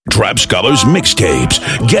Trap Scholars Mixtapes.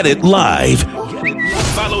 Get it live.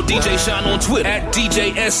 Follow DJ Sean on Twitter at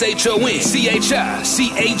DJSHONCHICAGO.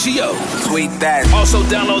 Tweet that. Also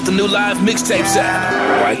download the new live mixtapes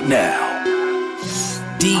app right now.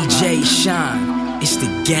 DJ Sean, it's the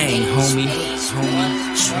gang, homie.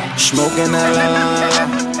 Smoking that LaLaLa.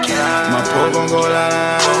 My pro gon' go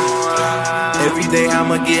LaLaLa. Every day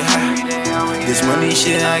I'ma get high. This money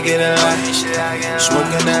shit I get a lot.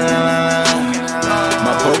 Smoking that LaLaLa.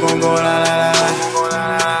 My pro gon' go LaLaLa.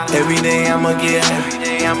 Every day I'ma get high.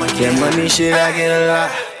 That money shit I get a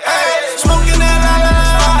lot. Smoking that LaLaLa.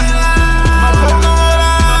 My pro gon' go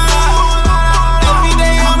LaLaLa. Every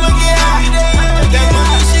day I'ma get high. That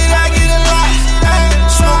money shit I get a lot.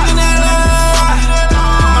 Smoking that LaLaLa.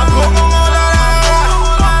 My pro gon' go LaLaLa.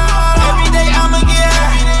 Every day I'ma get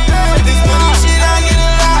high. This money shit I get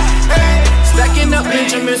a lot. Stacking up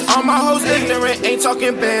Benjamins, all my hoes ignorant, ain't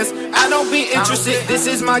talking bands. I don't be interested, this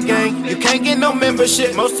is my gang. You can't get no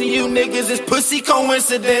membership, most of you niggas is pussy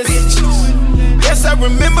coincidence. Yes, I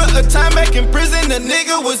remember a time back in prison, a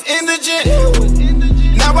nigga was indigent.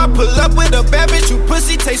 Now I pull up with a bad bitch who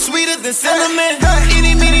pussy tastes sweeter than cinnamon.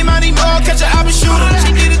 Eeny, meeny, miny, mo, catch a option shooter.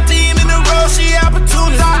 She did a team in a row, she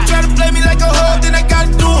opportunist. Try to play me like a hoe, then I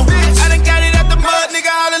gotta do 'em. I done got it out the mud, nigga,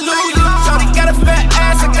 hallelujah. Shawty got a fat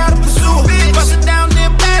ass, I gotta pursue her. Bust it down there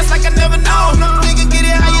fast like I never know. Nigga, get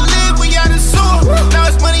it how you live when y'all the sewer. Now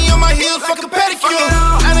it's money on my heels, fuck a pedicure.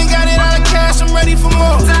 I done got it out of cash, I'm ready for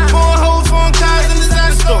more. Foreign hoes, foreign cars in the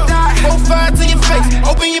designer store. 4-5 to your face,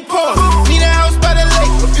 open your pores. Need a house by the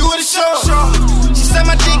lake, a view of the shore. She suck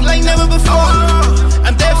my dick like never before.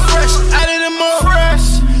 I'm that fresh, out of the mall.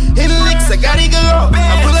 Hit the licks, I got it galore.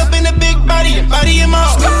 I pull up in a big body and body him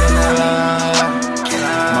off.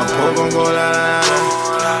 My pro gon' go LaLaLa.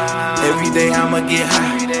 Every day I'ma get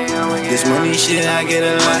high. This money shit I get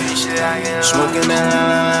a lot. Smoking that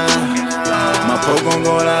LaLaLa. My pro gon'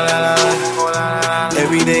 go LaLaLa.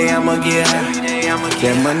 Every day I'ma get high.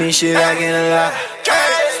 That money shit I get a lot.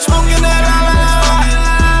 Smoking that LaLaLa.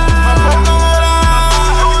 My pro gon' go LaLaLa.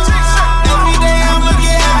 Every day I'ma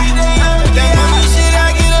get high. That money shit I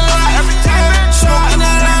get a lot. Smoking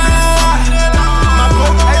that LaLaLa. My pro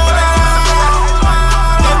gon' go LaLaLa.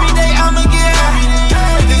 Every day I'ma get high.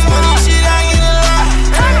 This money shit I get a lot.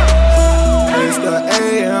 It's the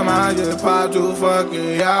AM, I just popped two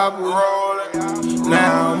fucking yapper.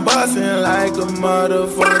 Now I'm bustin' like a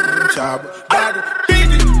motherfucking chopper. Got the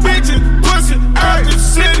bitches, pussy, I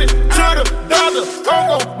just send it to the dollar. I'm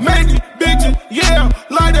gon' make it, bitches, yeah,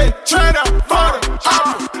 like they tryna for the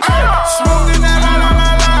opera. Smoking that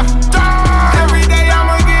LaLaLa. Every day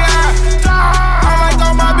I'ma get high. I like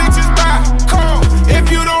all my bitches by. Come, if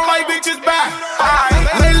you don't like bitches by.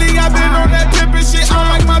 Lately I've been on that pimpin' shit. I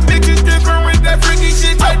like my bitches different with that freaky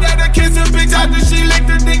shit. Take that a kiss a bitch after she licked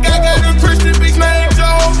the dick. I got a Christian bitch named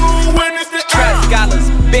Jehovah Witness the Trap Scholars,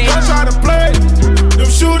 bitch. I try to play. Them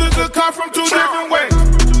shooters will come from two different ways.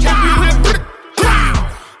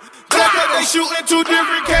 They shootin' two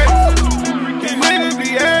different cases. These niggas be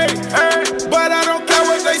but I don't care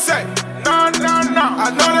what they say. No. I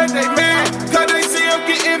know that they mad, cause they see them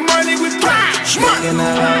getting money with cash. Smoking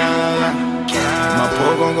that LaLaLa. My pro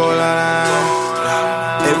gon' go LaLaLa.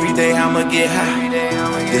 Every day I'ma get high.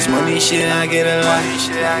 This money shit I get a lot.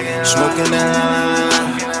 Smoking that LaLaLa.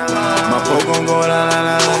 My pro gon' go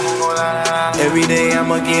LaLaLa. Every day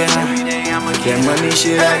I'ma get high. That money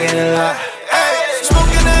shit I get a lot.